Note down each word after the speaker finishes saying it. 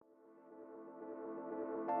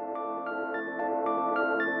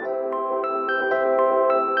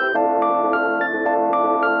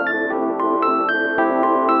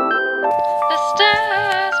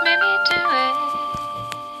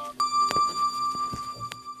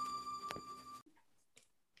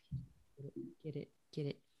Get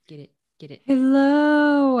it, get it, get it.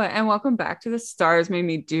 Hello, and welcome back to The Stars Made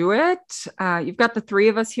Me Do It. You've got the three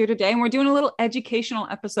of us here today, and we're doing a little educational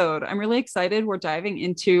episode. I'm really excited. We're diving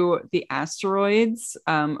into the asteroids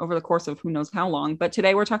over the course of who knows how long, but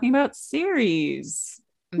today we're talking about Ceres.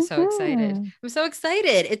 I'm so excited. Mhm. I'm so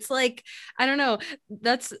excited. It's like, I don't know.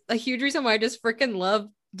 That's a huge reason why I just freaking love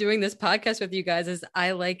doing this podcast with you guys is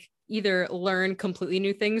I like either learn completely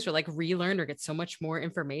new things or like relearn or get so much more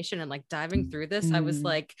information and like diving through this. I was Mm.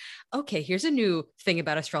 like, okay, here's a new thing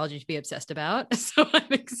about astrology to be obsessed about. So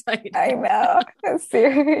I'm excited. I know.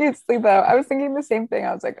 Seriously, though, I was thinking the same thing.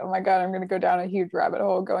 I was like, oh my God, I'm going to go down a huge rabbit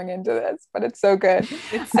hole going into this, but it's so good.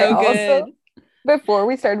 It's I so also, good. before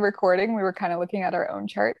we started recording, we were kind of looking at our own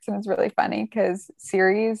charts, and it's really funny because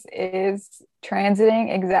Ceres is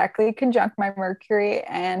transiting exactly conjunct my Mercury,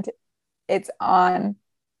 it's on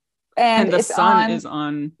and And the it's sun on is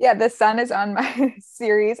on. yeah, the sun is on my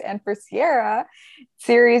Ceres, and for Sierra,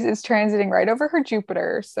 Ceres is transiting right over her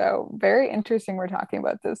Jupiter. So very interesting. We're talking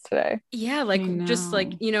about this today. Yeah, I like just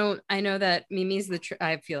like, know. I know that Mimi's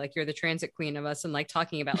I feel like you're the transit queen of us and like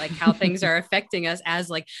talking about like how things are affecting us as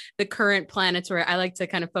like the current planets where I like to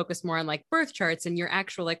kind of focus more on like birth charts and your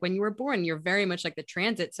actual like when you were born, you're very much like the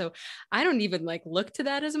transit. So I don't even like look to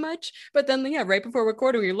that as much. But then yeah, right before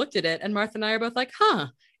recording, we looked at it and Martha and I are both like, huh,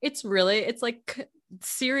 it's like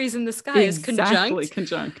Ceres in the sky is Exactly,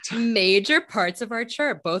 conjunct conjunct. major parts of our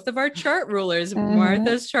chart. Both of our chart rulers, Mm-hmm.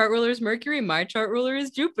 Martha's chart ruler is Mercury, my chart ruler is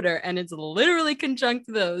Jupiter, and it's literally conjunct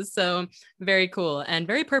those. So very cool and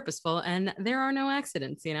very purposeful. And there are no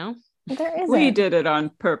accidents. There We isn't. did it on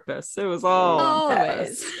purpose. It was all on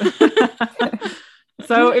Always. purpose.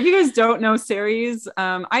 So if you guys don't know Ceres,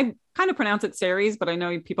 I kind of pronounce it Ceres, but I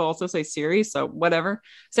know people also say Ceres, so whatever.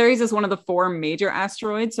 Ceres is one of the four major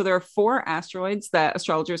asteroids. So there are four asteroids that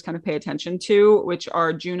astrologers kind of pay attention to, which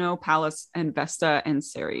are Juno, Pallas, and Vesta, and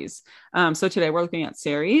Ceres. So today we're looking at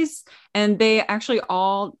Ceres, and they actually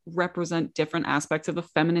all represent different aspects of the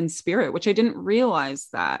feminine spirit, which I didn't realize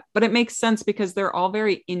that, but it makes sense because they're all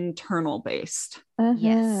very internal based. Mm-hmm.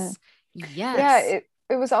 Yes. Yeah, Yes.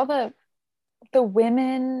 it was all the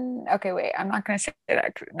women. Okay, wait, I'm not gonna say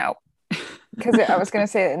that. No, because I was gonna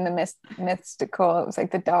say it in the mystical. It was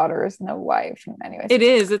like the daughters and the wife. And anyways, It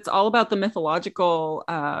is. It's all about the mythological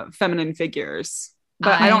feminine figures.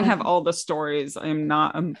 But I don't I have mm-hmm. all the stories. I am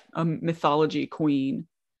not a mythology queen.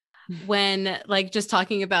 when like just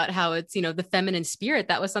talking about how it's the feminine spirit,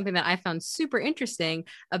 that was something that I found super interesting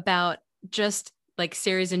about just like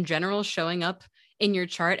series in general showing up in your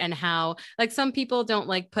chart and how like some people don't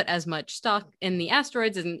like put as much stock in the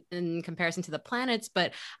asteroids in comparison to the planets.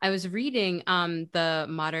 But I was reading the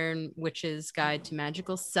Modern Witch's Guide to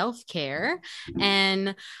Magical Self-Care,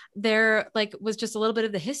 and there like was just a little bit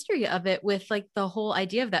of the history of it with like the whole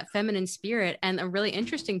idea of that feminine spirit, and a really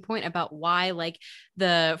interesting point about why like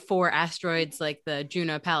the four asteroids like the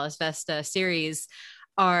Juno, Pallas, Vesta, Ceres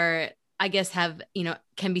are, I guess,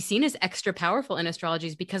 can be seen as extra powerful in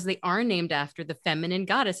astrologies because they are named after the feminine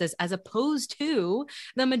goddesses, as opposed to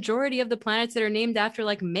the majority of the planets that are named after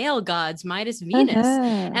like male gods, Midas, Venus.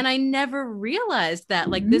 Mm-hmm. And I never realized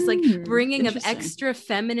that, like this, like bringing of Interesting. extra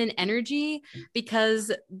feminine energy,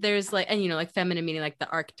 because there's like, and like feminine meaning like the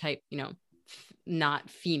archetype, not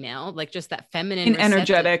female, like just that feminine In receptive.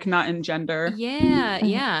 energetic, not in gender. Yeah,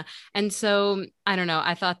 yeah. And so I don't know.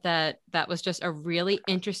 I thought that that was just a really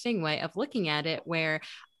interesting way of looking at it, where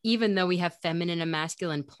even though we have feminine and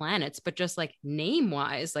masculine planets, but just like name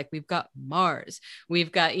wise, like we've got Mars,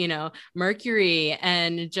 we've got, Mercury,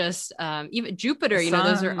 and just even The Jupiter,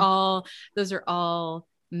 sun. those are all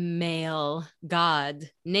male god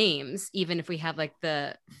names, even if we have like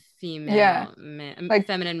the Yeah, like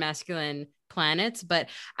feminine, masculine planets. But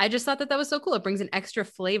I just thought that that was so cool. It brings an extra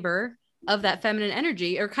flavor of that feminine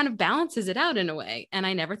energy, or kind of balances it out in a way. And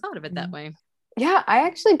I never thought of it that way yeah, I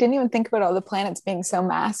actually didn't even think about all the planets being so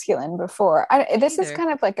masculine before. This is either. kind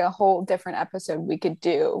of like a whole different episode we could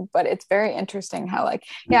do, but it's very interesting how, like,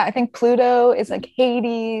 yeah, I think Pluto is like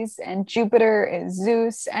Hades and Jupiter is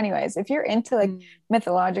Zeus. Anyways, if you're into like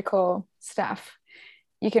mythological stuff,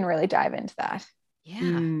 you can really dive into that.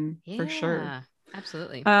 Yeah. For sure. Yeah.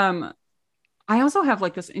 Absolutely. Um, I also have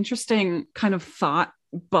like this interesting kind of thought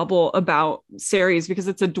bubble about Ceres because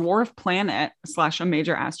it's a dwarf planet slash a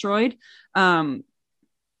major asteroid. Um,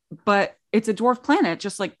 but it's a dwarf planet,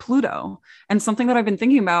 just like Pluto. And something that I've been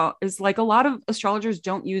thinking about is like a lot of astrologers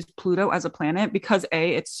don't use Pluto as a planet because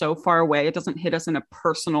A, it's so far away, it doesn't hit us in a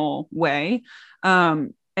personal way.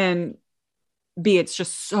 And B, it's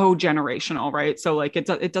just so generational, right? So like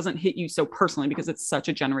it doesn't hit you so personally because it's such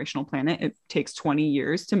a generational planet. It takes 20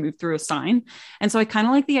 years to move through a sign. And so I kind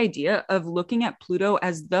of like the idea of looking at Pluto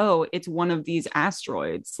as though it's one of these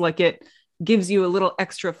asteroids. Like it gives you a little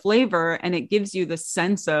extra flavor, and it gives you the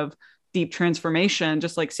sense of deep transformation,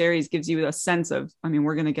 just like Ceres gives you a sense of, I mean,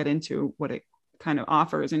 we're going to get into what it kind of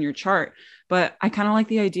offers in your chart, but I kind of like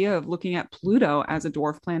the idea of looking at Pluto as a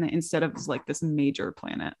dwarf planet instead of like this major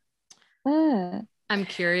planet. I'm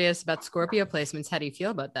curious about Scorpio placements. How do you feel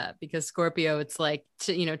about that? Because Scorpio, it's like,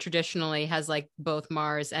 traditionally has like both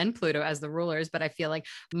Mars and Pluto as the rulers, but I feel like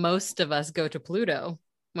most of us go to Pluto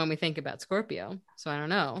when we think about Scorpio. So I don't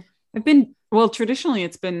know. Traditionally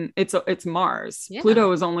it's Mars. Yeah.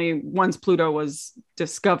 Pluto is only once Pluto was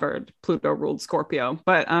discovered, Pluto ruled Scorpio.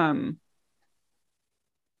 But I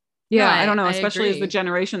don't know, especially as the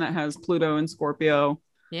generation that has Pluto and Scorpio.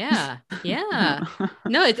 Yeah.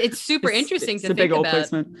 No, it's super interesting to think big old about.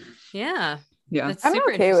 Placement. Yeah. I'm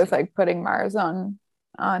okay with like putting Mars on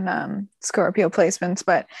Scorpio placements,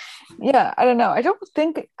 but yeah, I don't know. I don't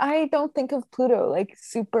think of Pluto like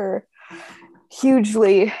super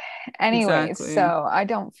hugely anyways. Exactly. So I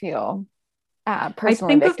don't feel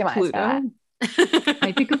personally victimized by that.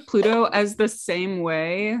 I think of Pluto as the same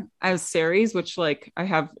way as Ceres, which like I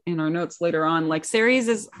have in our notes later on. Like Ceres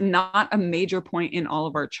is not a major point in all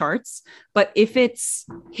of our charts, but if it's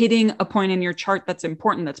hitting a point in your chart that's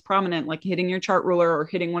important, that's prominent, like hitting your chart ruler or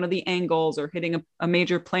hitting one of the angles or hitting a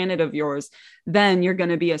major planet of yours, then you're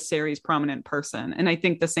going to be a Ceres prominent person. And I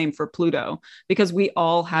think the same for Pluto, because we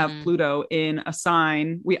all have Pluto in a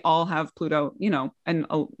sign. We all have Pluto, and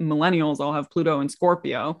millennials all have Pluto in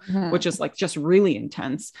Scorpio, which is like just really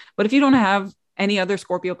intense. But if you don't have any other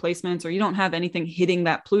Scorpio placements, or you don't have anything hitting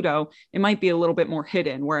that Pluto, it might be a little bit more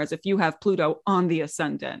hidden. Whereas if you have Pluto on the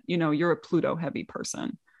ascendant, you're a Pluto heavy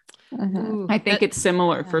person. Ooh, I think it's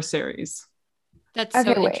similar for Ceres. That's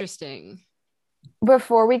so interesting.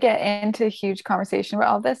 Before we get into a huge conversation about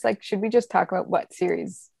all this, like, should we just talk about what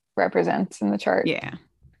Ceres represents in the chart?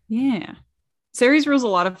 Yeah. Ceres rules a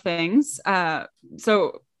lot of things.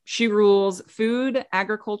 So she rules food,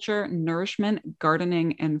 agriculture, nourishment,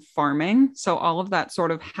 gardening, and farming. So all of that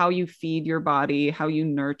sort of how you feed your body, how you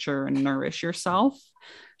nurture and nourish yourself.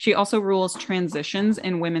 She also rules transitions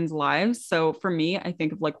in women's lives. So for me, I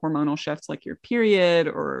think of like hormonal shifts, like your period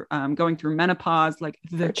or going through menopause, like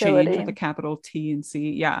the fertility. Change with a capital T and C.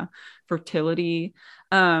 Yeah. Fertility.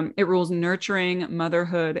 It rules nurturing,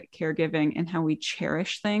 motherhood, caregiving, and how we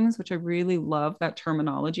cherish things, which I really love that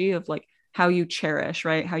terminology of like how you cherish,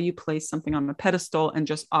 right? How you place something on a pedestal and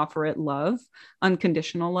just offer it love,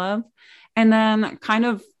 unconditional love. And then kind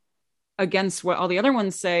of against what all the other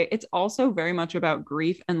ones say, it's also very much about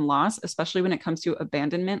grief and loss, especially when it comes to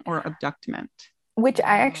abandonment or abductment. Which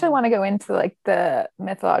I actually want to go into like the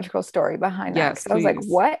mythological story behind that. Yes, I was like,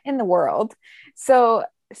 what in the world? So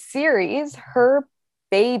Ceres, her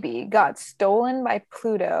baby got stolen by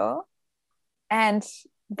Pluto. And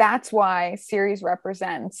that's why Ceres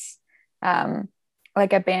represents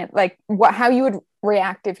like a band, like how you would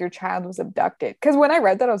react if your child was abducted. Because when I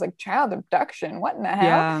read that, I was like, child abduction, what in the hell?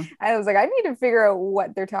 Yeah. I was like, I need to figure out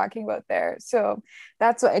what they're talking about there. So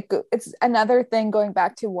that's what it's another thing, going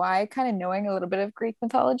back to why kind of knowing a little bit of Greek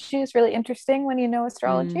mythology is really interesting when you know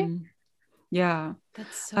astrology. Yeah,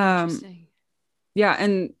 that's so interesting. Yeah,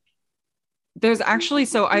 and there's actually,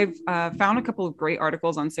 so I've found a couple of great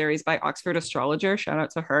articles on Ceres by Oxford astrologer, shout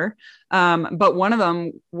out to her. But one of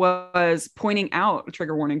them was pointing out a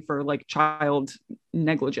trigger warning for like child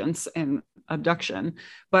negligence and abduction.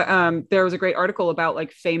 But there was a great article about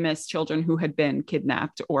like famous children who had been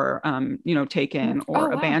kidnapped or, taken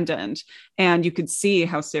or abandoned. And you could see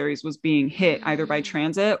how Ceres was being hit either by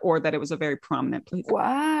transit or that it was a very prominent place.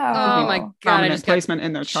 Wow. Oh my God. Prominent placement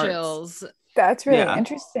in their chills. charts. That's really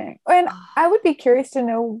interesting. And I would be curious to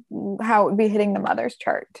know how it would be hitting the mother's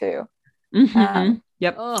chart too.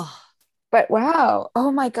 Yep. But wow.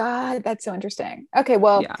 Oh my God. That's so interesting. Okay.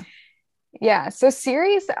 Well, yeah. So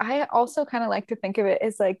Ceres, I also kind of like to think of it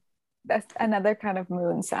as like, that's another kind of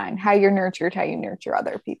moon sign, how you're nurtured, how you nurture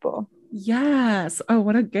other people. Yes. Oh,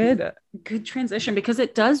 what a good transition, because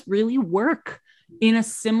it does really work in a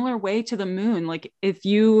similar way to the moon. Like it's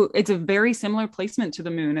a very similar placement to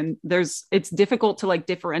the moon, and it's difficult to like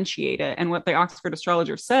differentiate it. And what the Oxford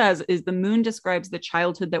astrologer says is the moon describes the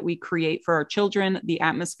childhood that we create for our children, the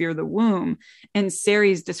atmosphere, the womb. And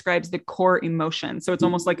Ceres describes the core emotion. So it's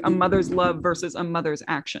almost like a mother's love versus a mother's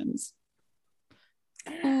actions.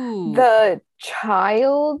 Ooh. The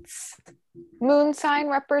child's moon sign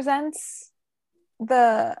represents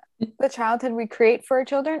the childhood we create for our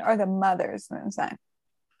children, or the mother's moon sign?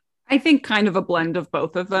 I think kind of a blend of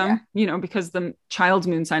both of them, Yeah. you know, because the child's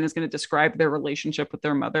moon sign is going to describe their relationship with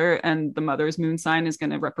their mother, and the mother's moon sign is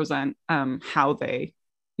going to represent how they,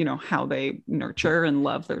 you know, how they nurture and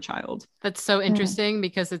love their child. That's so Mm. interesting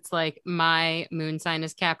because it's like my moon sign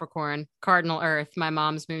is Capricorn, cardinal Earth. My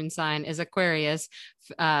mom's moon sign is Aquarius,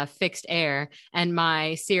 fixed air, and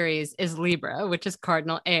my Ceres is Libra, which is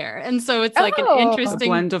cardinal air. And so it's like an A Oh, interesting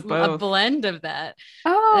blend of a both. blend of that.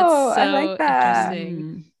 That's oh, I like so that. interesting.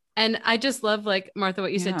 Mm, And I just love, like, Martha,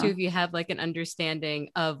 what you said too. yeah. If you have like an understanding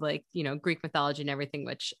of, like, Greek mythology and everything,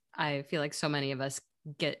 which I feel like so many of us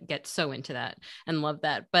get so into that and love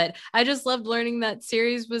that. But I just loved learning that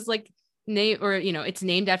Ceres was like name, or it's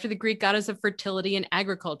named after the Greek goddess of fertility and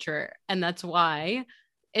agriculture, and that's why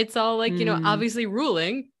it's all like, Mm, obviously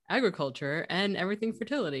ruling agriculture and everything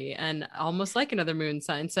fertility, and almost like another moon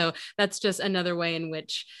sign. So that's just another way in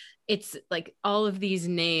which it's like all of these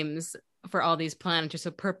names for all these planets are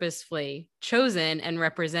so purposefully chosen and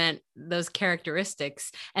represent those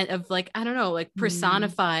characteristics, and of, like, I don't know, like mm.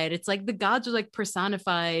 personified. It's like the gods are like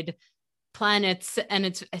personified planets, and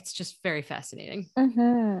it's just very fascinating.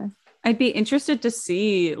 Mm-hmm. I'd be interested to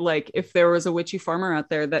see like if there was a witchy farmer out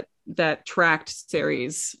there that tracked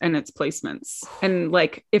Ceres and its placements. And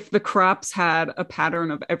like if the crops had a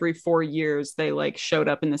pattern of every 4 years, they like showed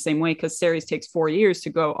up in the same way, because Ceres takes 4 years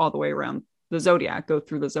to go all the way around the zodiac, go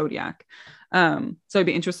through the zodiac. So I'd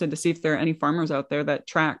be interested to see if there are any farmers out there that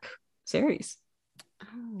track Ceres.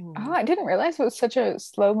 Oh, Oh. I didn't realize it was such a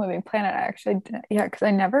slow moving planet. I actually didn't, yeah, because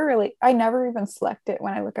I never even select it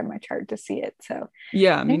when I look at my chart to see it. So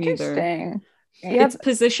Yeah, me neither. interesting. It's Yep.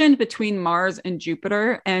 positioned between Mars and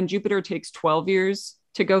Jupiter takes 12 years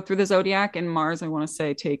to go through the zodiac, and Mars, I want to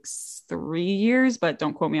say, takes 3 years, but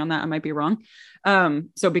don't quote me on that. I might be wrong.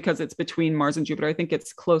 So because it's between Mars and Jupiter, I think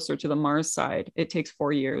it's closer to the Mars side. It takes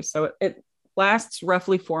 4 years. So it lasts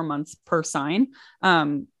roughly 4 months per sign.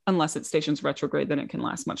 Unless it stations retrograde, then it can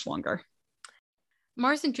last much longer.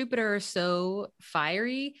 Mars and Jupiter are so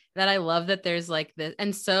fiery that I love that there's like this,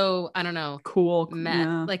 and so I don't know, Cool.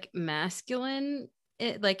 Yeah. like masculine,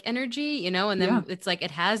 like energy, and Yeah. then it's like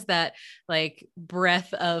it has that like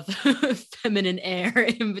breath of feminine air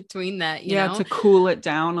in between that, Yeah. To cool it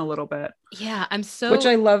down a little bit. Yeah, I'm Which so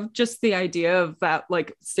I love, just the idea of that,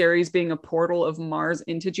 like Ceres being a portal of Mars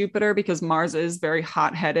into Jupiter, because Mars is very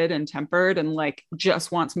hot headed and tempered and like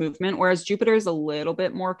just wants movement. Whereas Jupiter is a little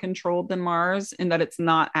bit more controlled than Mars in that it's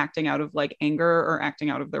not acting out of like anger or acting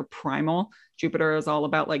out of their primal. Jupiter is all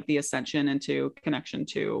about like the ascension into connection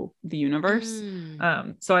to the universe.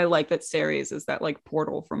 mm, So I like that Ceres is that like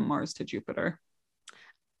portal from Mars to Jupiter.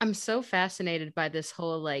 I'm so fascinated by this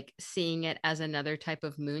whole like seeing it as another type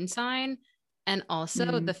of moon sign, and also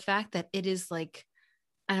Mm, the fact that it is like,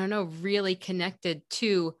 I don't know, really connected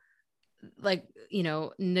to like,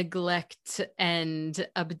 neglect and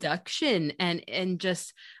abduction, and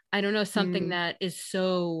just, I don't know, something mm, that is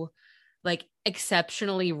so like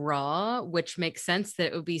exceptionally raw, which makes sense that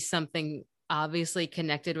it would be something obviously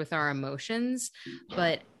connected with our emotions,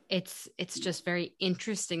 but it's just very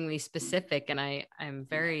interestingly specific, and I'm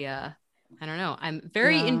very I don't know, I'm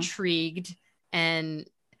very yeah. intrigued, and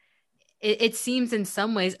it seems in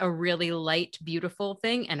some ways a really light, beautiful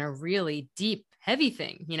thing and a really deep, heavy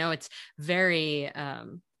thing. It's very, I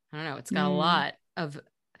don't know, it's got a Mm. lot of,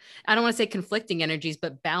 I don't want to say conflicting energies,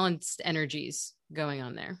 but balanced energies going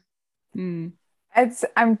on there. Mm.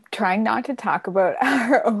 I'm trying not to talk about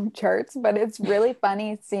our own charts, but it's really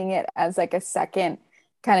funny seeing it as like a second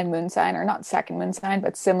kind of moon sign, or not second moon sign,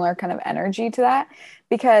 but similar kind of energy to that.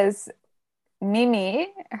 Because Mimi,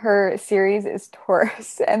 her series is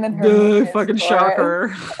Taurus, and then her moon The is fucking Taurus,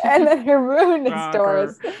 shocker. and then her moon is Shocker.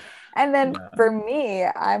 Taurus. And then Yeah. for me,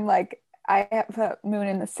 I'm like, I have a moon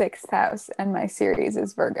in the sixth house, and my series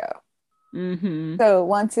is Virgo. Hmm. So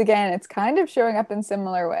once again, it's kind of showing up in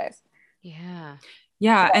similar ways. Yeah.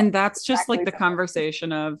 Yeah, Well, and that's just like exactly the similar.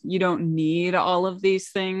 conversation of you don't need all of these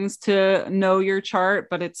things to know your chart,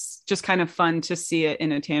 but it's just kind of fun to see it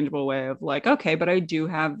in a tangible way of like, okay, but I do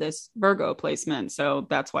have this Virgo placement, so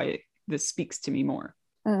that's why this speaks to me more.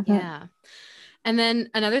 Hmm. Yeah. And then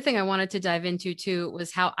another thing I wanted to dive into too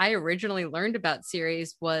was how I originally learned about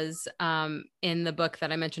Ceres was in the book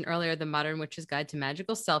that I mentioned earlier, The Modern Witch's Guide to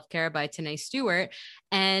Magical Self-Care by Tanae Stewart.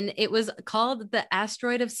 And it was called The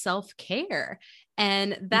Asteroid of Self-Care.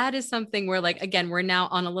 And that is something where, like, again, we're now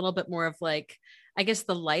on a little bit more of like, I guess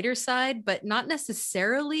the lighter side, but not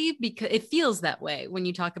necessarily, because it feels that way when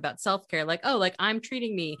you talk about self-care, like, oh, like I'm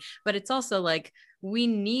treating me, but it's also like we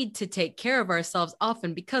need to take care of ourselves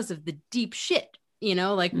often because of the deep shit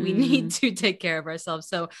like we need to take care of ourselves.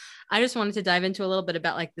 So I just wanted to dive into a little bit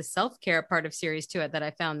about like the self-care part of Ceres to it that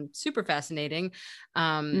I found super fascinating.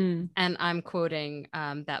 And I'm quoting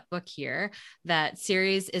that book here, that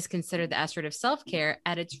Ceres is considered the asteroid of self-care.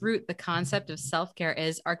 At its root, the concept of self-care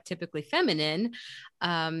is archetypically feminine,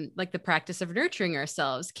 like the practice of nurturing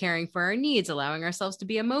ourselves, caring for our needs, allowing ourselves to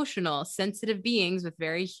be emotional, sensitive beings with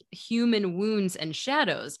very human wounds and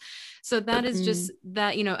shadows. So that is just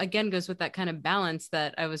that, again, goes with that kind of balance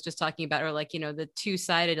that I was just talking about, or like, the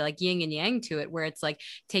two-sided like yin and yang to it, where it's like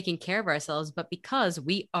taking care of ourselves, but because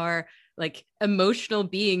we are like emotional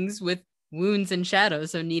beings with wounds and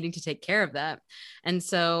shadows, so needing to take care of that. And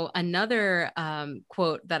so another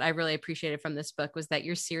quote that I really appreciated from this book was that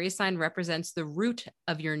your Ceres sign represents the root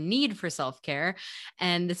of your need for self-care,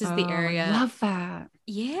 and this is the area. I love that.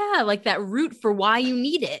 Yeah, like that root for why you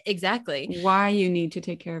need it. Exactly. Why you need to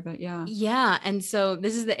take care of it. Yeah. Yeah. And so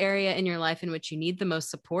this is the area in your life in which you need the most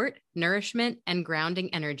support, nourishment, and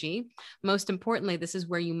grounding energy. Most importantly, this is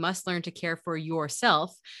where you must learn to care for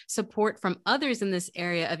yourself. Support from others in this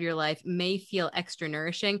area of your life may feel extra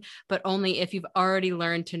nourishing, but only if you've already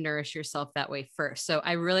learned to nourish yourself that way first. So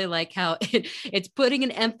I really like how it's putting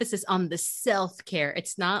an emphasis on the self-care.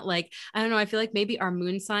 It's not like, I don't know, I feel like maybe our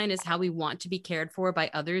moon sign is how we want to be cared for by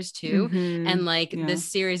others too. And like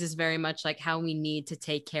this series is very much like how we need to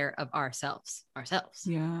take care of ourselves.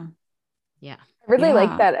 Yeah. Yeah. I really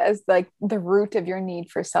like that as like the root of your need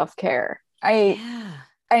for self-care. I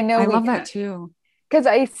know I love that too, because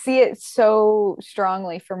I see it so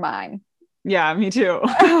strongly for mine. Yeah, me too.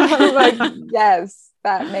 Like, yes,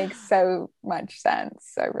 that makes so much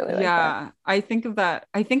sense. I really like that. I think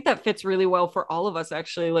that fits really well for all of us,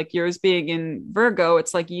 actually. Like yours being in Virgo,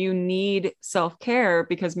 it's like you need self-care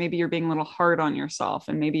because maybe you're being a little hard on yourself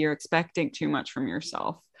and maybe you're expecting too much from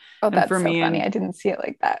yourself. Oh, that's so funny. I didn't see it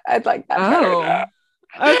like that. I'd like that better.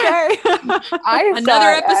 Okay.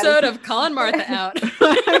 Another episode of Calling Martha out.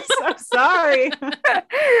 I'm so sorry.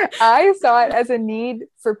 I saw it as a need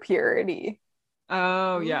for purity.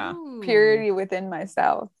 Oh, yeah. Purity within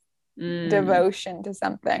myself. Devotion to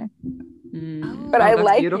something. But I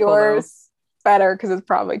like yours better because it's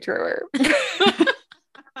probably truer.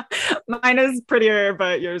 Mine is prettier,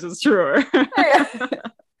 but yours is truer.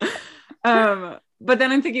 But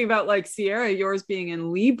then I'm thinking about like Sierra, yours being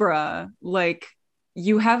in Libra, like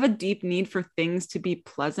you have a deep need for things to be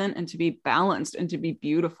pleasant and to be balanced and to be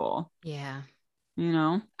beautiful. Yeah.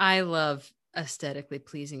 I love aesthetically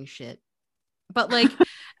pleasing shit. But like,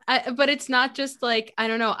 but it's not just like, I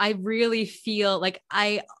don't know. I really feel like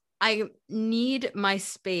I need my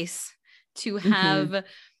space to have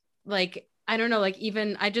like, I don't know, like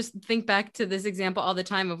even I just think back to this example all the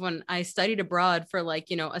time of when I studied abroad for like,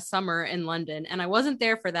 a summer in London, and I wasn't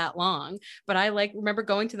there for that long, but I like remember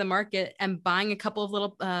going to the market and buying a couple of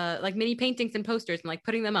little like mini paintings and posters and like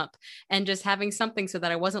putting them up and just having something so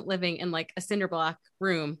that I wasn't living in like a cinder block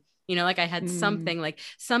room. Like I had something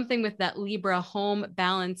with that Libra home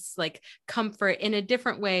balance, like comfort in a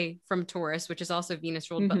different way from Taurus, which is also Venus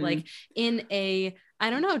ruled, but like in a, I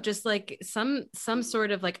don't know, just like some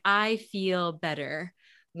sort of like, I feel better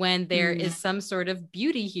when there is some sort of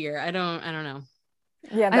beauty here. I don't know.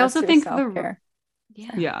 Yeah. I also think I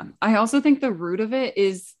also think the root of it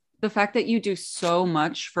is the fact that you do so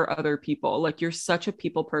much for other people. Like you're such a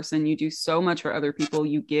people person. You do so much for other people.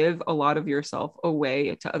 You give a lot of yourself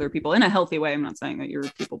away to other people in a healthy way. I'm not saying that you're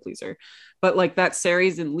a people pleaser, but like that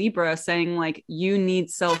Ceres in Libra saying like, you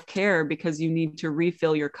need self-care because you need to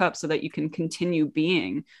refill your cup so that you can continue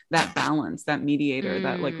being that balance, that mediator,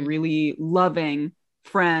 that like really loving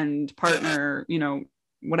friend, partner,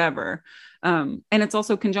 whatever. And it's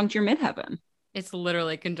also conjunct your midheaven. It's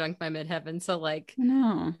literally conjunct my midheaven. So like,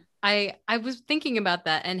 no. I was thinking about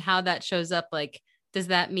that and how that shows up. Like, does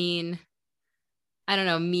that mean, I don't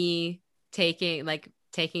know, me taking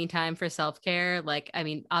time for self-care? Like, I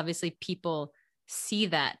mean, obviously people see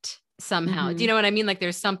that somehow. Do you know what I mean? Like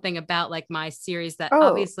there's something about like my series that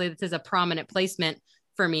obviously this is a prominent placement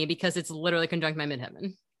for me because it's literally conjunct my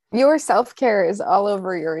midheaven. Your self-care is all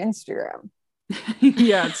over your Instagram.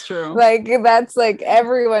 Yeah, it's true. Like that's like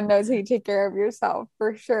everyone knows how you take care of yourself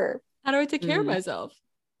for sure. How do I take care of myself?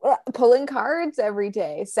 Pulling cards every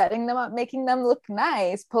day, setting them up, making them look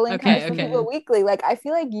nice, pulling cards for people weekly. Like I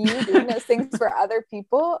feel like you doing those things for other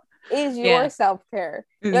people is your self-care.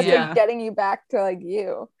 That's like getting you back to like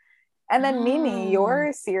you. And then Mimi,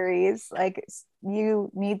 your series, like you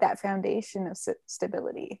need that foundation of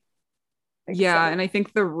stability. Yeah. And I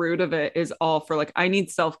think the root of it is all for like, I need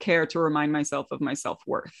self-care to remind myself of my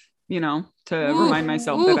self-worth, to remind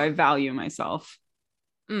myself that I value myself.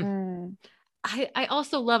 I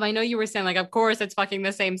also love, I know you were saying like, of course it's fucking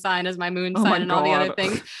the same sign as my moon Oh my sign and all the other God.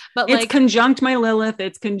 things, but It's like, conjunct my Lilith.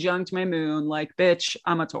 It's conjunct my moon. Like, bitch,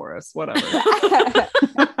 I'm a Taurus, whatever.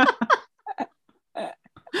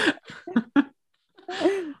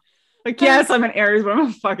 Like, yes, I'm an Aries, but I'm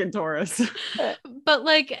a fucking Taurus. but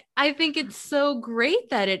like, I think it's so great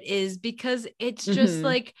that it is, because it's just Mhm.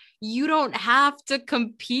 like, you don't have to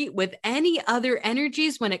compete with any other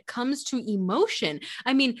energies when it comes to emotion.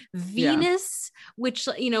 I mean, Yeah. Venus, which,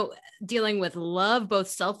 you know, dealing with love, both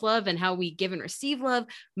self-love and how we give and receive love,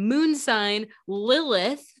 moon sign,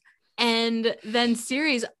 Lilith, and then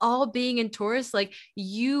Ceres all being in Taurus, like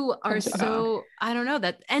you are so, I don't know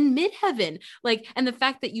that, and midheaven, like, and the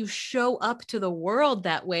fact that you show up to the world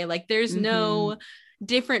that way, like there's no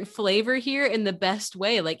different flavor here in the best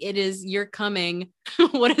way. Like it is, you're coming,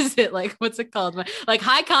 what is it like? What's it called? Like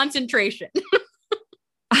high concentration.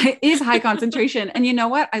 Is high concentration. And you know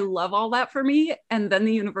what? I love all that for me. And then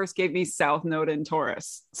the universe gave me South Node in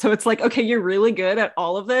Taurus. So it's like, okay, you're really good at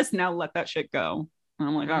all of this. Now let that shit go. And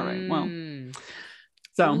I'm like, all right, well.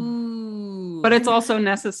 So, Ooh. but it's also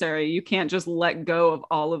necessary. You can't just let go of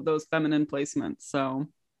all of those feminine placements. So,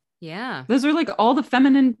 yeah, those are like all the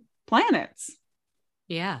feminine planets.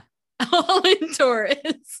 Yeah. All in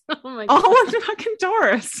Taurus. Oh my God. All God. in fucking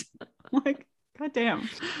Taurus. Like, God damn.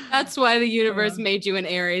 That's why the universe made you an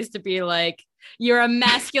Aries, to be like, you're a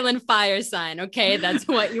masculine fire sign. Okay. That's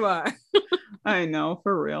what you are. I know,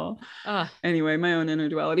 for real. Anyway, my own inner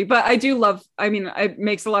duality. But I do love, I mean, it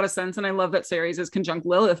makes a lot of sense. And I love that Ceres is conjunct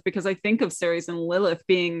Lilith, because I think of Ceres and Lilith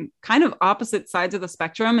being kind of opposite sides of the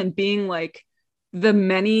spectrum, and being like the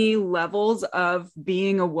many levels of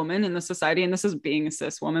being a woman in the society. And this is being a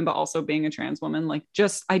cis woman, but also being a trans woman, like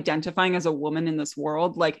just identifying as a woman in this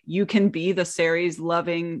world. Like you can be the Ceres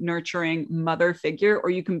loving, nurturing mother figure,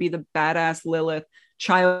 or you can be the badass Lilith,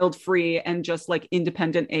 child free and just like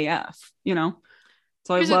independent AF, you know?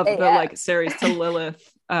 So I love the like Ceres to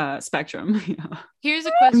Lilith spectrum. Yeah. Here's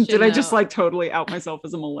a question. Did I just like totally out myself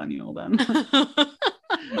as a millennial then?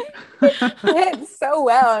 It's so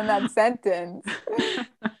well in that sentence.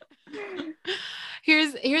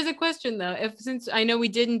 Here's a question though. If, since I know we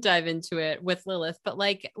didn't dive into it with Lilith, but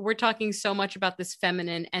like we're talking so much about this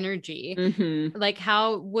feminine energy, like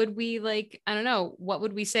how would we, like, I don't know, what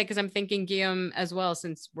would we say? Because I'm thinking Guillaume as well,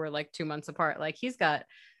 since we're like 2 months apart, like he's got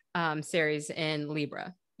Ceres in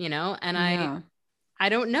Libra, you know, and I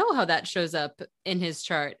don't know how that shows up in his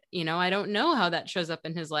chart. You know, I don't know how that shows up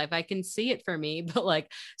in his life. I can see it for me, but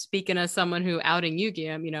like speaking as someone who, outing you,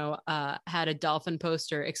 Guillaume, you know, had a dolphin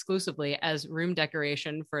poster exclusively as room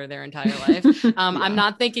decoration for their entire life. I'm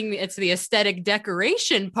not thinking it's the aesthetic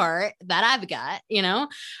decoration part that I've got, you know?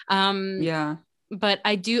 But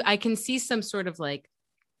I can see some sort of like,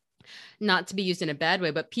 not to be used in a bad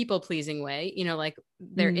way, but people pleasing way, you know, like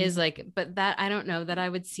there is like, but that, I don't know that I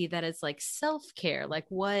would see that as like self-care, like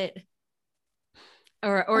what,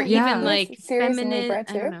 or even like feminine, I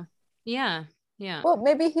don't know. Yeah. Well,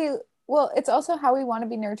 maybe it's also how we want to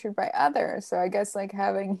be nurtured by others. So I guess like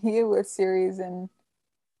having you with Ceres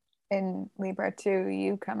in Libra too,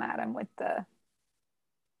 you come at him with the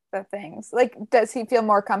things. Like, does he feel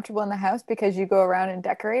more comfortable in the house because you go around and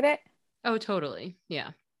decorate it? Oh, totally.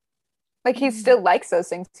 Yeah. Like he still likes those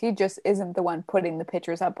things. He just isn't the one putting the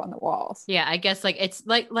pictures up on the walls. Yeah, I guess like it's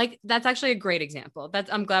like that's actually a great example.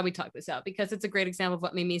 I'm glad we talked this out, because it's a great example of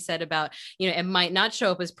what Mimi said about, you know, it might not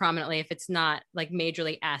show up as prominently if it's not like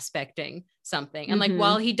majorly aspecting something. And like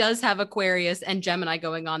while he does have Aquarius and Gemini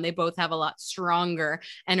going on, they both have a lot stronger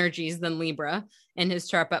energies than Libra in his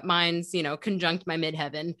chart, but mine's, you know, conjunct my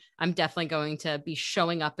midheaven. I'm definitely going to be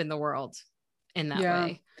showing up in the world in that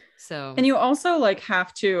way. So, and you also like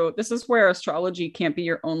have to, this is where astrology can't be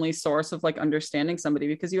your only source of like understanding somebody,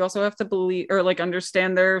 because you also have to believe or like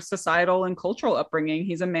understand their societal and cultural upbringing.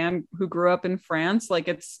 He's a man who grew up in France. Like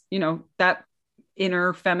it's, you know, that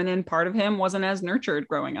inner feminine part of him wasn't as nurtured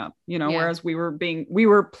growing up, you know, whereas we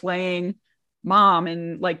were playing mom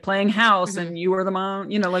and like playing house and you were the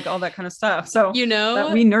mom, you know, like all that kind of stuff. So, you know,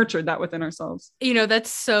 that we nurtured that within ourselves. You know,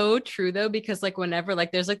 that's so true though, because like whenever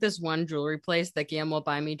like there's like this one jewelry place that Guillaume will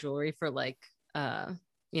buy me jewelry for like,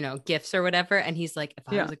 you know, gifts or whatever. And he's like, if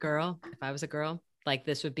I was a girl, like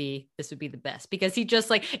this would be the best, because he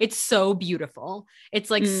just like, it's so beautiful.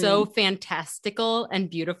 It's like so fantastical and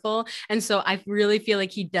beautiful. And so I really feel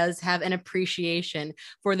like he does have an appreciation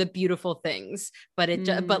for the beautiful things, but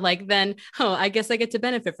but like then, I guess I get to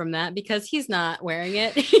benefit from that because he's not wearing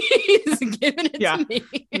it. He's giving it to me.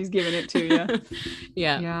 He's giving it to you.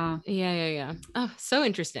 Yeah. Oh, so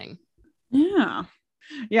interesting. Yeah.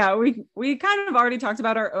 Yeah, we kind of already talked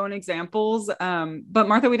about our own examples. But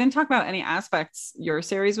Martha, we didn't talk about any aspects your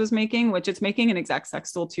series was making, which it's making an exact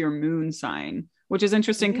sextile to your moon sign, which is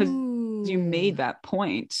interesting because you Ooh. made that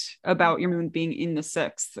point about your moon being in the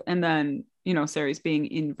sixth and then, Ceres being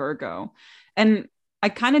in Virgo. And I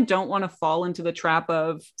kind of don't want to fall into the trap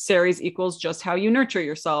of Ceres equals just how you nurture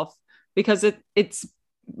yourself, because it's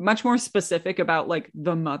much more specific about like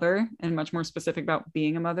the mother and much more specific about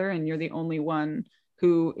being a mother. And you're the only one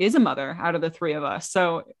who is a mother out of the three of us.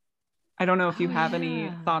 So I don't know if you Oh have any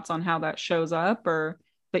yeah. thoughts on how that shows up or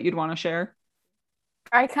that you'd want to share.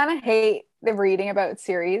 I kind of hate the reading about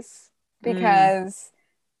Ceres Mm, because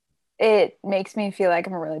it makes me feel like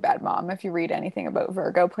I'm a really bad mom. If you read anything about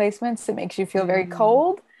Virgo placements, it makes you feel very mm,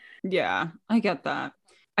 cold. yeah, I get that.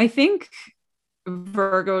 I think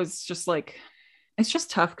Virgo is just like, it's just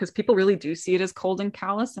tough because people really do see it as cold and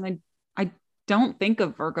callous. And I don't think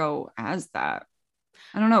of Virgo as that.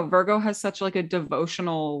 I don't know. Virgo has such like a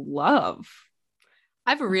devotional love.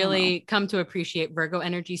 I've I don't know. really come to appreciate Virgo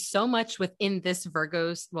energy so much within this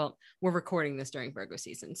Virgo's. Well, we're recording this during Virgo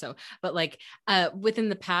season. So, but like within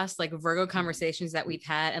the past, like Virgo conversations that we've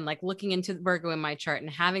had and like looking into Virgo in my chart and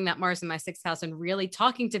having that Mars in my sixth house and really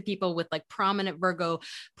talking to people with like prominent Virgo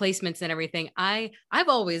placements and everything. I've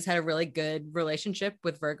always had a really good relationship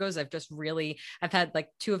with Virgos. I've had like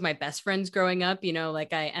two of my best friends growing up,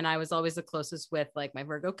 like I was always the closest with like my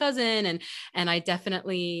Virgo cousin and I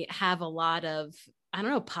definitely have a lot of I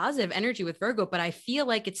don't know, positive energy with Virgo, but I feel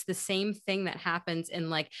like it's the same thing that happens in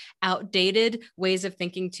like outdated ways of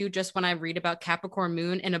thinking too. Just when I read about Capricorn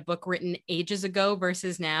moon in a book written ages ago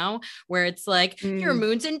versus now, where it's like your Mm,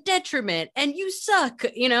 moon's in detriment and you suck,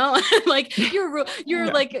 like you're yeah.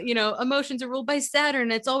 like, emotions are ruled by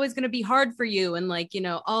Saturn. It's always going to be hard for you. And like,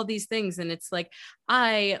 all these things. And it's like,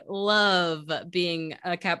 I love being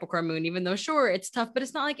a Capricorn moon, even though sure it's tough, but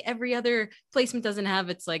it's not like every other placement doesn't have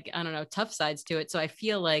its like, I don't know, tough sides to it. So I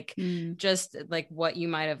feel like Mm. just like what you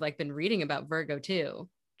might have like been reading about Virgo too.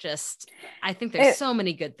 Just I think there's It so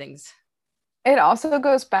many good things. it also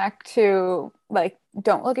goes back to like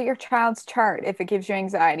don't look at your child's chart if it gives you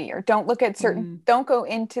anxiety, or Mm. don't go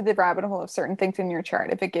into the rabbit hole of certain things in your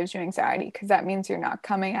chart if it gives you anxiety, because that means you're not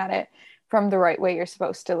coming at it from the right way you're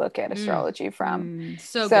supposed to look at Mm, astrology from. Mm.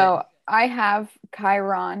 so So good. I have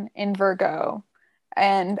Chiron in Virgo,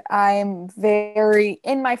 and I'm very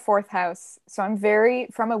in my fourth house. So I'm very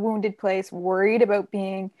from a wounded place, worried about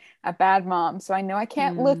being a bad mom. So I know I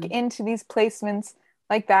can't look Mm. into these placements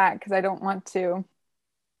like that because I don't want to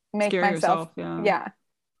make Scare myself, yourself. Yeah. yeah.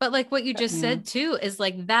 But like what you just Yeah. said too is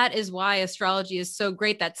like that is why astrology is so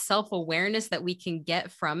great, that self-awareness that we can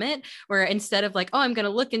get from it, where instead of like, oh, I'm going to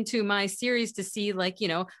look into my series to see like,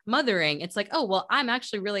 mothering, it's like, oh, well, I'm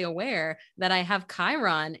actually really aware that I have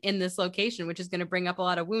Chiron in this location, which is going to bring up a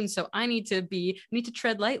lot of wounds. So I need to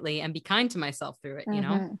tread lightly and be kind to myself through it.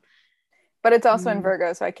 Hmm. But it's also in Mm.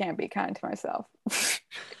 Virgo, so I can't be kind to myself.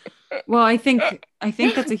 Well, I think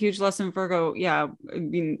that's a huge lesson, Virgo. Yeah. I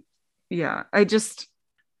mean, yeah.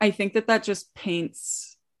 I think that just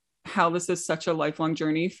paints how this is such a lifelong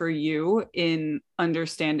journey for you in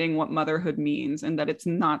understanding what motherhood means, and that it's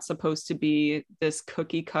not supposed to be this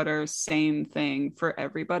cookie cutter same thing for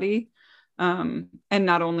everybody. And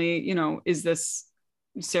not only, is this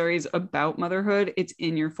series about motherhood, it's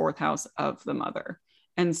in your fourth house of the mother.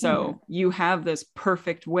 And Hmm. so you have this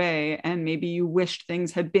perfect way, and maybe you wished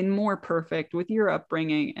things had been more perfect with your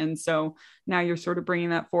upbringing. And so now you're sort of bringing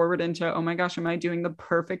that forward into, oh my gosh, am I doing the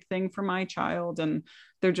perfect thing for my child? And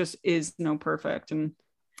there just is no perfect. And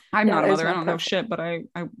I'm Yeah, not a there's mother. I no don't know perfect. shit, but I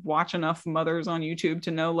watch enough mothers on YouTube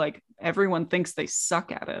to know like everyone thinks they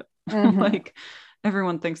suck at it. Hmm. Like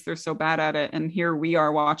everyone thinks they're so bad at it. And here we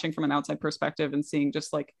are watching from an outside perspective and seeing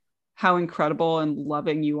just like how incredible and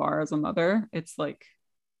loving you are as a mother. It's like,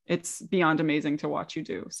 it's beyond amazing to watch you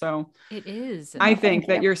do. So It is. I Oh, think thank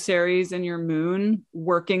that you. your Ceres and your moon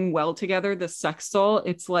working well together, the sextile,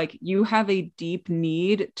 it's like you have a deep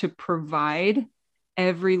need to provide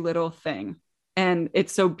every little thing. And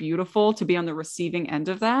it's so beautiful to be on the receiving end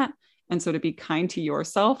of that. And so to be kind to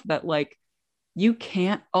yourself that like you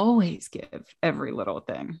can't always give every little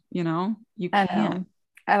thing, you I can't. know.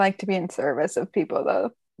 I like to be in service of people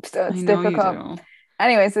though, so I it's know you difficult. do.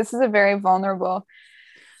 Anyways, this is a very vulnerable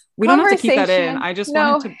We don't have to keep that in. conversation. I just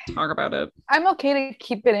wanted No, to talk about it. I'm okay to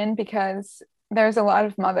keep it in because there's a lot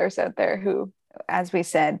of mothers out there who, as we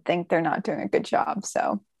said, think they're not doing a good job.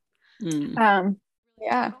 So, Mm, um,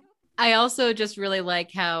 yeah. I also just really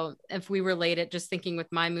like how if we relate it, just thinking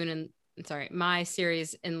with my moon sorry, my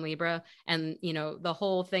series in Libra. And, the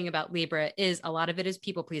whole thing about Libra is a lot of it is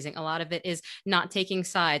people pleasing. A lot of it is not taking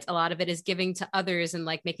sides. A lot of it is giving to others and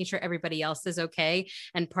like making sure everybody else is okay.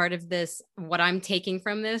 And part of this, what I'm taking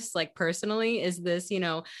from this, like personally, is this,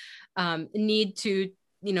 need to,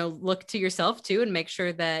 look to yourself too and make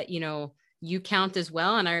sure that, you count as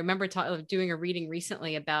well. And I remember doing a reading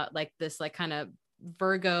recently about like this, like kind of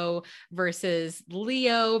Virgo versus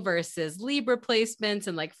Leo versus Libra placements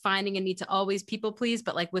and like finding a need to always people please.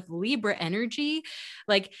 But like with Libra energy,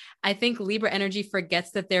 like I think Libra energy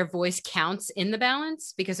forgets that their voice counts in the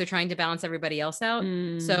balance because they're trying to balance everybody else out.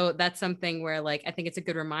 So that's something where like, I think it's a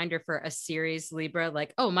good reminder for a Ceres Libra,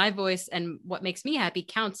 like, oh, my voice and what makes me happy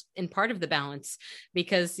counts in part of the balance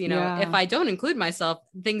because, if I don't include myself,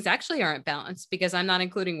 things actually aren't balanced because I'm not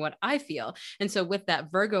including what I feel. And so with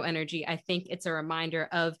that Virgo energy, I think it's a reminder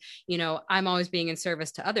of, I'm always being in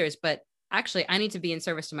service to others, but actually I need to be in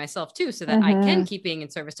service to myself too, so that I can keep being in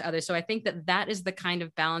service to others. So I think that that is the kind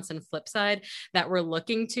of balance and flip side that we're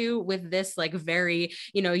looking to with this, like very,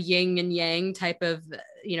 yin and yang type of,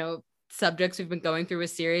 subjects we've been going through a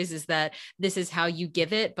series, is that this is how you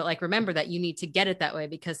give it, but like remember that you need to get it that way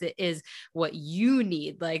because it is what you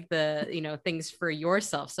need, like the things for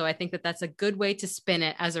yourself. So I think that that's a good way to spin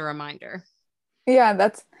it as a reminder. Yeah,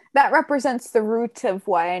 that represents the root of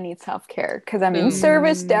why I need self-care, because I'm in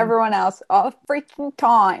service to everyone else all the freaking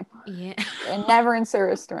time. Yeah. And never in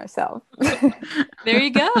service to myself. There you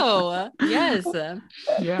go. Yes.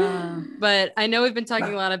 Yeah. But I know we've been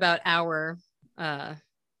talking a lot about our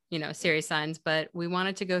series signs, but we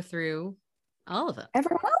wanted to go through all of them.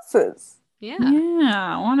 Everyone else's. Yeah.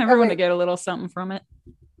 I want everyone to get a little something from it.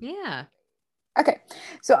 Yeah. Okay,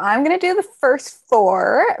 so I'm going to do the first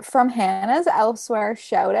 4 from Hannah's Elsewhere.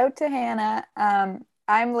 Shout out to Hannah.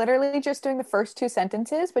 I'm literally just doing the first 2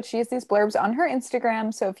 sentences, but she has these blurbs on her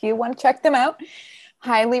Instagram. So if you want to check them out,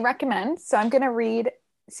 highly recommend. So I'm going to read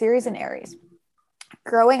Ceres and Aries.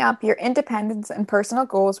 Growing up, your independence and personal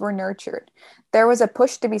goals were nurtured. There was a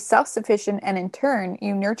push to be self-sufficient, and in turn,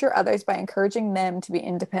 you nurture others by encouraging them to be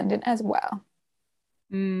independent as well.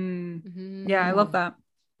 Yeah, I love that.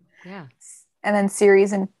 Yeah. And then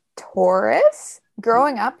Ceres and Taurus.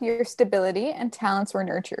 Growing up, your stability and talents were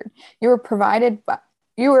nurtured. You were provided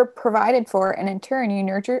for, and in turn, you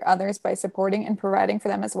nurtured others by supporting and providing for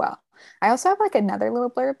them as well. I also have like another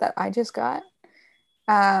little blurb that I just got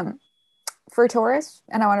for Taurus,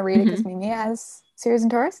 and I want to read it because Mimi has Ceres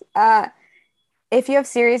and Taurus. If you have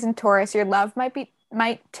Ceres and Taurus, your love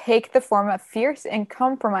might take the form of fierce and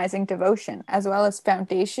compromising devotion, as well as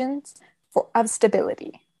foundations of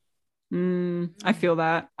stability. I feel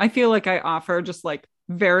that. I feel like I offer just like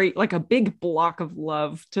very like a big block of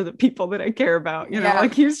love to the people that I care about.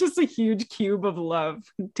 Like here's just a huge cube of love.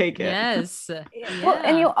 Take it. Yes. Well,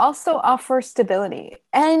 and you also offer stability.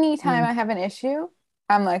 Anytime I have an issue,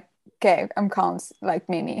 I'm like, okay, I'm calling like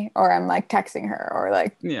Mimi, or I'm like texting her, or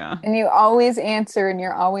like, and you always answer, and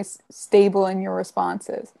you're always stable in your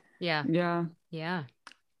responses. Yeah.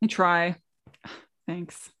 I try.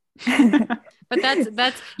 Thanks. But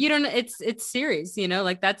that's you don't, it's Ceres,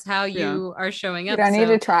 like that's how you are showing up. You don't need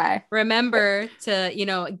to try. Remember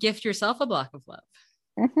to, gift yourself a block of love.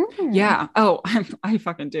 Yeah. Oh, I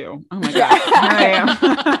fucking do. Oh my God. Here I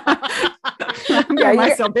am. I'm giving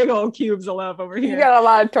myself big old cubes of love over here. You got a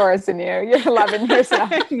lot of Taurus in you. You're loving yourself.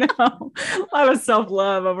 I know. A lot of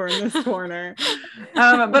self-love over in this corner.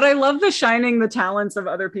 But I love the shining the talents of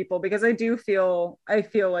other people, because I feel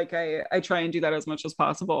like I try and do that as much as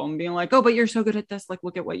possible, and being like, oh, but you're so good at this. Like,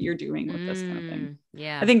 look at what you're doing with this kind of thing.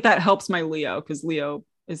 Yeah. I think that helps my Leo, because Leo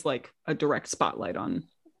is like a direct spotlight on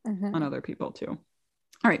other people too.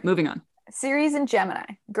 All right, moving on. Ceres and Gemini.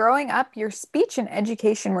 Growing up, your speech and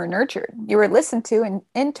education were nurtured. You were listened to, and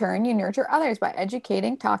in turn, you nurture others by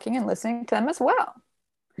educating, talking, and listening to them as well.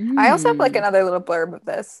 I also have like another little blurb of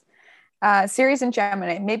this. Ceres and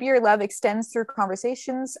Gemini. Maybe your love extends through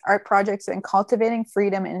conversations, art projects, and cultivating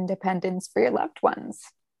freedom and independence for your loved ones.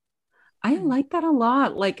 I like that a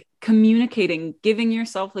lot. Like communicating, giving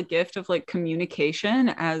yourself the gift of like communication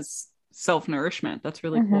as self-nourishment. That's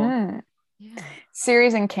really cool. Yeah.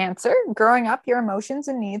 Ceres and Cancer. Growing up, your emotions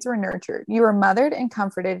and needs were nurtured. You were mothered and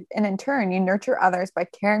comforted, and in turn, you nurture others by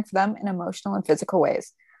caring for them in emotional and physical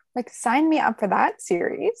ways. Like, sign me up for that,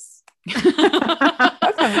 Ceres.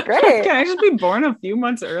 That sounds great. Can I just be born a few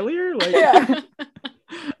months earlier? Like, yeah.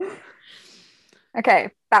 Okay,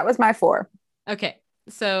 that was my 4. Okay,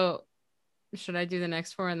 so should I do the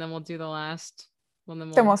next 4 and then we'll do the last?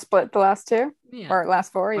 Then we'll split the last 2, or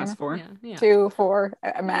last 4. Last 4. Yeah. 2, 4,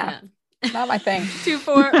 math. Not my thing. 2,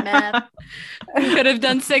 4 math. We could have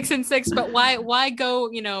done 6 and 6, but why go,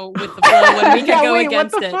 with the flow when we could Yeah, go wait,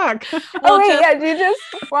 against what the it? fuck? Oh wait, yeah. Do you just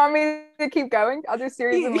want me to keep going? I'll do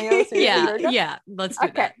Ceres and Leo, Ceres and Virgo. Yeah. Let's do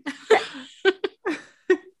Okay. that.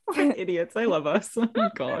 Fucking idiots. I love us. Oh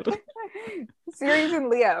my God. Ceres and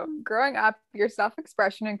Leo. Growing up, your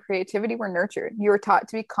self-expression and creativity were nurtured. You were taught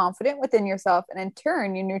to be confident within yourself, and in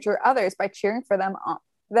turn, you nurture others by cheering for them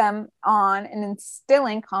on and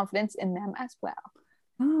instilling confidence in them as well.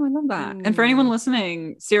 Oh, I love that. And for anyone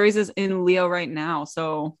listening, Ceres is in Leo right now.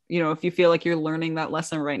 So, if you feel like you're learning that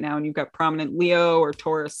lesson right now and you've got prominent Leo or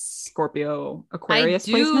Taurus, Scorpio, Aquarius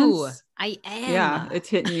placements. I am. Yeah, it's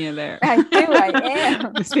hitting you there. I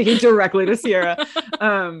am. Speaking directly to Sierra.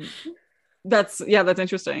 That's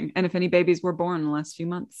interesting. And if any babies were born in the last few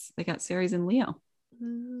months, they got Ceres in Leo.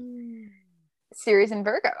 Ceres and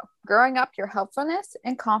Virgo. Growing up, your helpfulness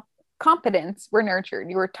and competence were nurtured.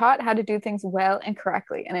 You were taught how to do things well and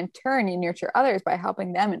correctly, and in turn, you nurture others by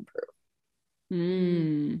helping them improve.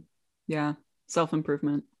 Yeah,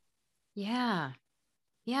 self-improvement. Yeah,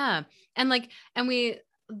 and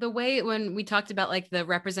the way when we talked about like the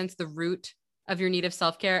represents the root of your need of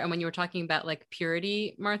self-care, and when you were talking about like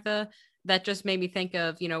purity, Martha, that just made me think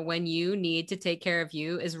of when you need to take care of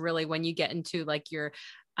you is really when you get into like your,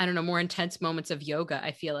 I don't know, more intense moments of yoga.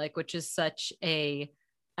 I feel like, which is such a,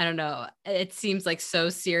 I don't know. It seems like so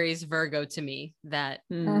Ceres Virgo to me that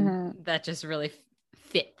that just really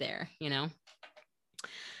fit there,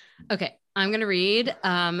 Okay, I'm going to read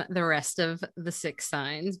the rest of the 6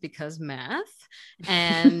 signs because math.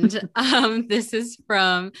 And this is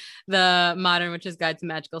from the Modern Witch's Guide to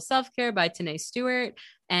Magical Self-Care by Tanae Stewart.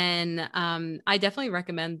 And I definitely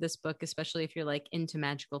recommend this book, especially if you're like into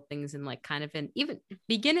magical things and like kind of an even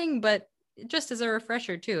beginning, but just as a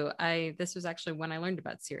refresher too. This was actually when I learned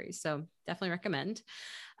about Ceres, so definitely recommend.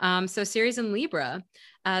 So Ceres in Libra,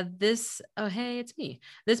 hey, it's me.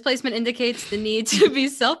 This placement indicates the need to be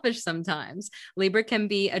selfish sometimes. Libra can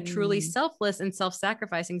be a truly selfless and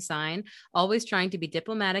self-sacrificing sign, always trying to be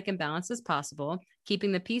diplomatic and balanced as possible,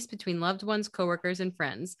 keeping the peace between loved ones, coworkers, and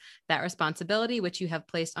friends. That responsibility which you have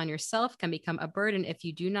placed on yourself can become a burden if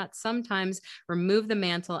you do not sometimes remove the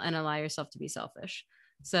mantle and allow yourself to be selfish.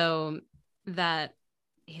 So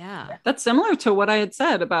that's similar to what I had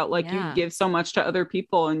said about like you give so much to other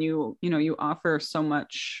people and you offer so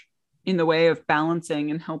much in the way of balancing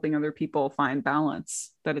and helping other people find balance,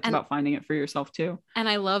 that it's about finding it for yourself too. And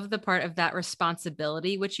I love the part of that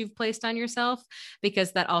responsibility which you've placed on yourself,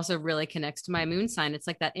 because that also really connects to my moon sign. It's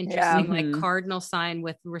like that interesting like cardinal sign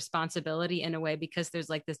with responsibility in a way, because there's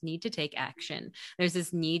like this need to take action. There's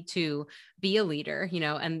this need to be a leader,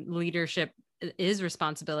 and leadership is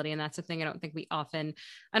responsibility. And that's the thing I don't think we often,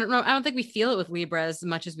 I don't think we feel it with Libra as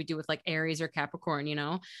much as we do with like Aries or Capricorn,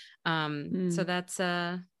 so that's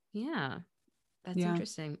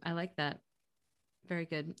interesting. I like that. Very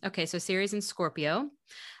good. Okay, so Ceres in Scorpio.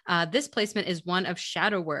 This placement is one of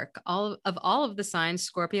shadow work. All of the signs,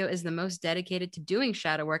 Scorpio is the most dedicated to doing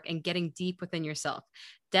shadow work and getting deep within yourself.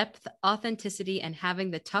 Depth, authenticity, and having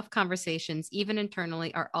the tough conversations, even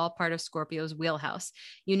internally, are all part of Scorpio's wheelhouse.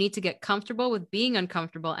 You need to get comfortable with being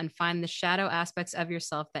uncomfortable and find the shadow aspects of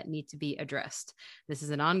yourself that need to be addressed. This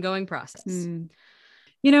is an ongoing process.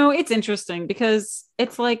 It's interesting because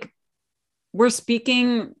it's like we're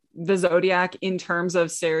speaking the zodiac in terms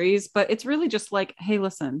of Ceres, but it's really just like, hey,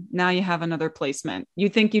 listen, now you have another placement. You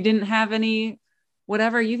think you didn't have any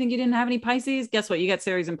whatever, you think you didn't have any Pisces, guess what, you got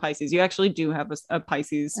Ceres and Pisces. You actually do have a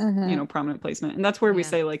Pisces prominent placement, and that's where we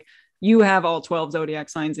say like you have all 12 zodiac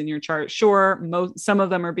signs in your chart. Sure, some of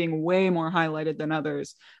them are being way more highlighted than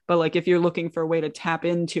others, but like if you're looking for a way to tap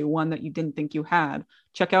into one that you didn't think you had,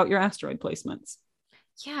 check out your asteroid placements.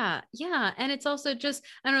 Yeah. And it's also just,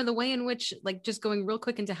 I don't know, the way in which, like, just going real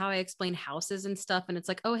quick into how I explain houses and stuff. And it's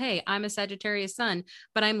like, oh, hey, I'm a Sagittarius sun,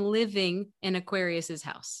 but I'm living in Aquarius's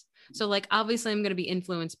house. So like, obviously I'm going to be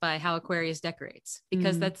influenced by how Aquarius decorates,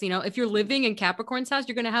 because that's, if you're living in Capricorn's house,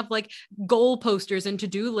 you're going to have like goal posters and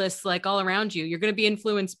to-do lists, like all around you. You're going to be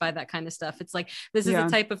influenced by that kind of stuff. It's like, this is the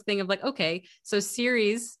type of thing of like, okay, so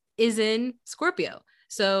Ceres is in Scorpio.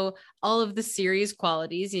 So all of the Ceres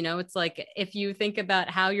qualities, it's like, if you think about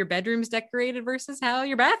how your bedroom's decorated versus how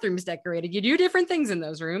your bathroom's decorated, you do different things in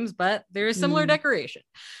those rooms, but there is similar decoration.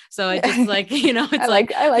 So I just like,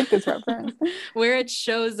 it's I like this reference where it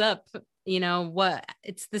shows up,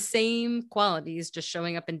 it's the same qualities just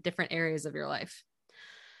showing up in different areas of your life.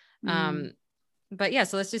 But yeah,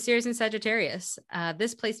 so let's do Ceres and Sagittarius.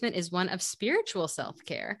 This placement is one of spiritual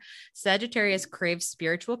self-care. Sagittarius craves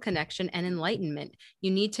spiritual connection and enlightenment.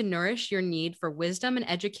 You need to nourish your need for wisdom and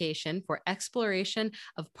education, for exploration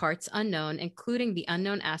of parts unknown, including the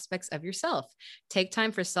unknown aspects of yourself. Take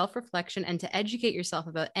time for self-reflection and to educate yourself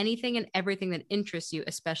about anything and everything that interests you,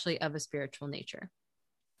 especially of a spiritual nature.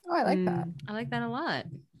 Oh, I like that. I like that a lot.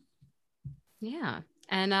 Yeah.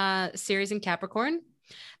 And Ceres and Capricorn.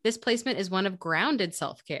 This placement is one of grounded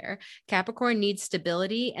self-care. Capricorn needs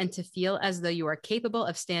stability and to feel as though you are capable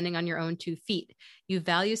of standing on your own 2 feet. You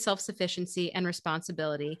value self-sufficiency and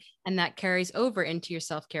responsibility, and that carries over into your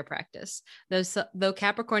self-care practice. Though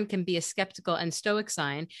Capricorn can be a skeptical and stoic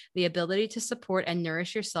sign, the ability to support and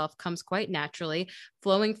nourish yourself comes quite naturally,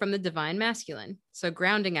 flowing from the divine masculine. So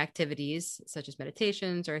grounding activities such as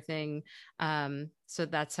meditations, earthing, so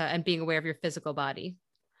that's and being aware of your physical body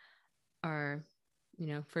are,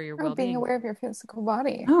 for your well-being. Being aware of your physical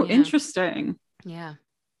body. Oh, yeah. Interesting. Yeah.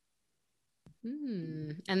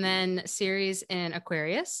 And then Ceres in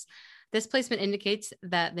Aquarius. This placement indicates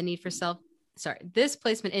that the need for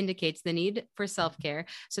self-care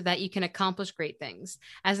so that you can accomplish great things.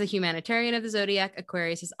 As the humanitarian of the zodiac,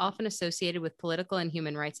 Aquarius is often associated with political and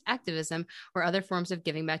human rights activism or other forms of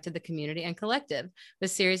giving back to the community and collective.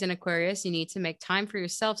 With Ceres in Aquarius, you need to make time for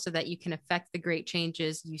yourself so that you can affect the great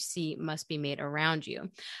changes you see must be made around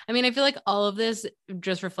you. I mean, I feel like all of this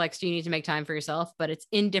just reflects you need to make time for yourself, but it's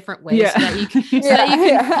in different ways so that you can,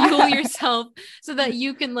 fuel yourself, so that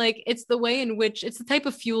you can it's the way in which it's the type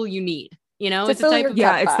of fuel you need. It's a type of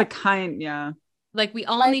it's the kind, like we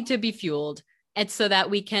all need to be fueled, and so that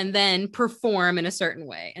we can then perform in a certain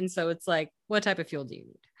way. And so it's like, what type of fuel do you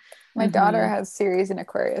need? My daughter has Ceres in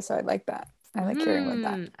Aquarius, so I like that. I like hearing about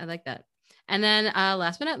that. I like that. And then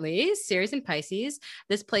last but not least, Ceres in Pisces.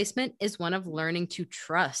 This placement is one of learning to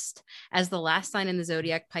trust. As the last sign in the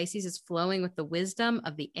zodiac, Pisces is flowing with the wisdom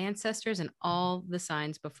of the ancestors and all the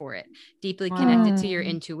signs before it. Deeply connected to your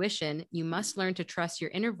intuition, you must learn to trust your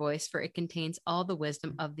inner voice, for it contains all the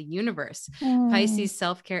wisdom of the universe. Pisces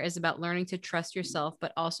self-care is about learning to trust yourself,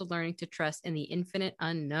 but also learning to trust in the infinite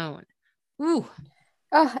unknown. Ooh.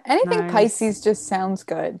 Anything nice. Pisces just sounds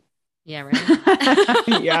good. Yeah,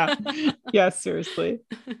 right. Yeah, seriously.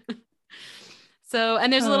 So,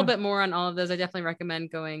 and there's a little bit more on all of those. I definitely recommend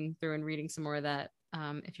going through and reading some more of that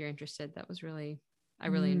if you're interested. I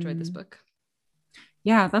really enjoyed this book.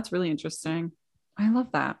 Yeah, that's really interesting. I love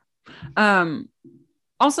that.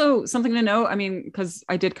 Also, something to note, I mean, because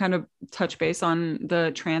I did kind of touch base on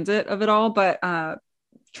the transit of it all, but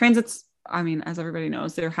transits, I mean, as everybody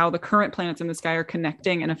knows, they're how the current planets in the sky are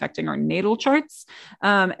connecting and affecting our natal charts.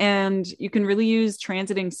 And you can really use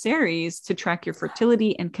transiting Ceres to track your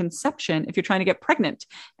fertility and conception if you're trying to get pregnant.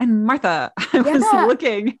 And Martha, I was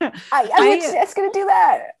looking. I was just going to do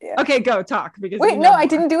that. Yeah. Okay, go talk. Because I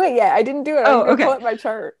didn't do it yet. I didn't do it. Oh, okay. Pull up my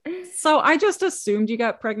chart. So I just assumed you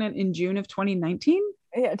got pregnant in June of 2019?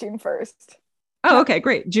 Yeah, June 1st. Oh, okay,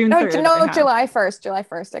 great. June 3rd. No, July 1st. July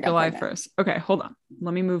 1st. I got July pregnant. 1st. Okay, hold on.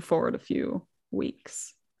 Let me move forward a few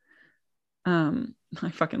weeks. I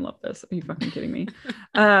fucking love this. Are you fucking kidding me?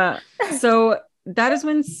 So that is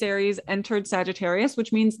when Ceres entered Sagittarius,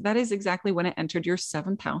 which means that is exactly when it entered your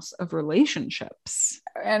 7th house of relationships.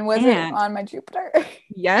 And was it on my Jupiter?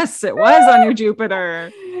 Yes, it was on your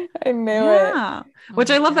Jupiter. I knew it. Which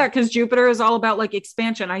I love that, because Jupiter is all about like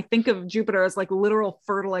expansion. I think of Jupiter as like literal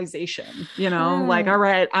fertilization, like, all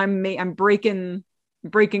right, I'm breaking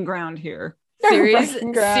ground here.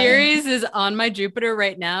 Ceres is on my Jupiter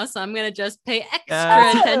right now, so I'm gonna just pay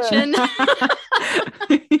extra attention.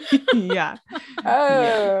 Yeah.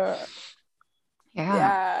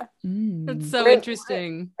 It's so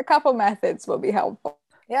interesting. A couple methods will be helpful.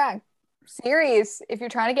 Yeah. Ceres, if you're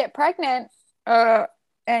trying to get pregnant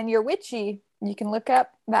and you're witchy, you can look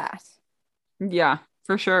up that. Yeah,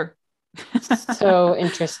 for sure. So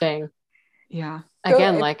interesting. Yeah.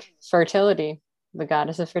 Again, like fertility, the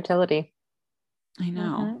goddess of fertility. I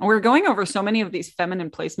know. We're going over so many of these feminine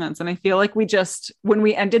placements, and I feel like when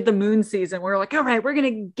we ended the moon season, we were like, all right, we're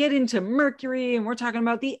going to get into Mercury, and we're talking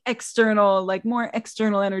about the external, like more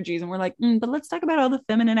external energies. And we're like, but let's talk about all the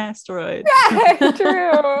feminine asteroids. Yeah,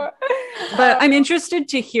 true. But I'm interested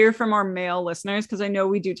to hear from our male listeners, because I know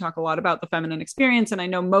we do talk a lot about the feminine experience, and I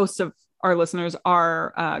know most of our listeners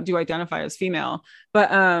do identify as female.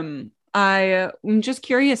 But I'm just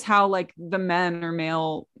curious how like the men or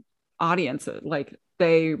male audience, like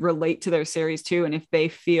they relate to their Ceres too, and if they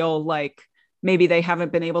feel like maybe they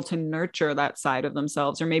haven't been able to nurture that side of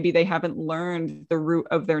themselves, or maybe they haven't learned the root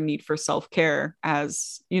of their need for self-care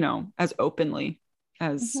as openly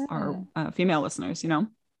as our female listeners.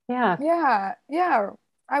 Yeah.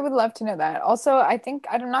 I would love to know that. Also, I think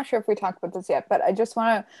I'm not sure if we talked about this yet, but I just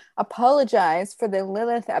want to apologize for the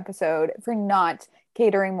Lilith episode for not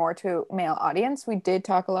catering more to male audience. We did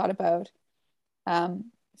talk a lot about um,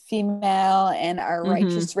 female and our Mhm.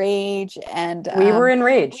 righteous rage, and We were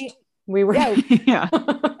enraged. we We were. yeah, Yeah.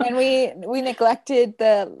 and we neglected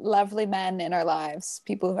the lovely men in our lives,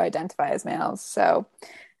 people who identify as males. So,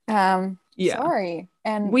 Yeah. sorry,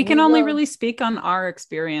 and We can we only will. really speak on our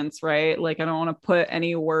experience, right? Like, I don't want to put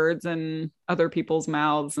any words in other people's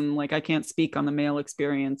mouths. And like, I can't speak on the male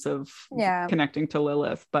experience of Yeah, connecting to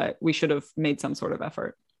Lilith, but we should have made some sort of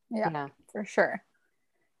effort. yeah, Yeah. for sure.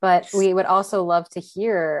 But we would also love to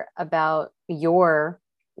hear about your,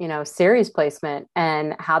 series placement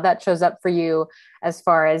and how that shows up for you as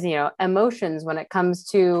far as, emotions when it comes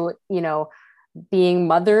to, being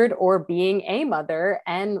mothered or being a mother,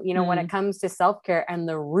 and when it Mm. comes to self-care and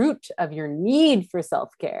the root of your need for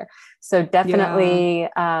self-care. So Yeah. definitely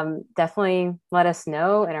let us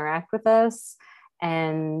know, interact with us.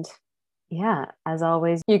 And yeah, as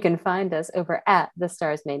always, you can find us over at the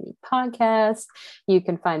Stars Made Me podcast. You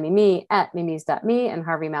can find me at mimis.me and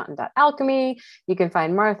harveymountain.alchemy. You can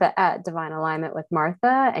find Martha at Divine Alignment with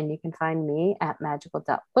Martha, and you can find me at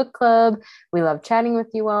magical.bookclub. We love chatting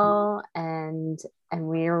with you all, and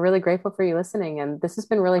we are really grateful for you listening. And this has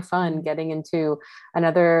been really fun getting into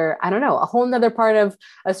another, I don't know, a whole nother part of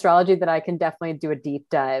astrology that I can definitely do a deep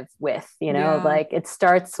dive with, Yeah. like it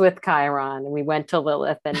starts with Chiron and we went to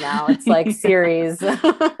Lilith and now it's like Ceres.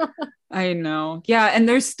 I know. Yeah. And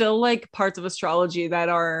there's still like parts of astrology that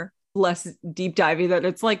are less deep divey, that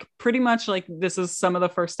it's like pretty much like this is some of the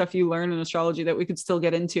first stuff you learn in astrology that we could still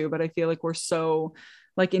get into. But I feel like we're so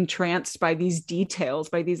like entranced by these details,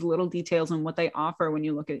 by these little details and what they offer when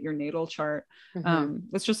you look at your natal chart.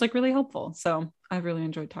 It's just like really helpful. So I've really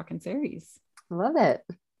enjoyed talking Ceres. Love it.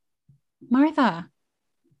 Martha,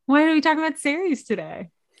 why are we talking about Ceres today?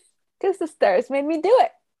 Because the stars made me do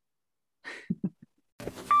it.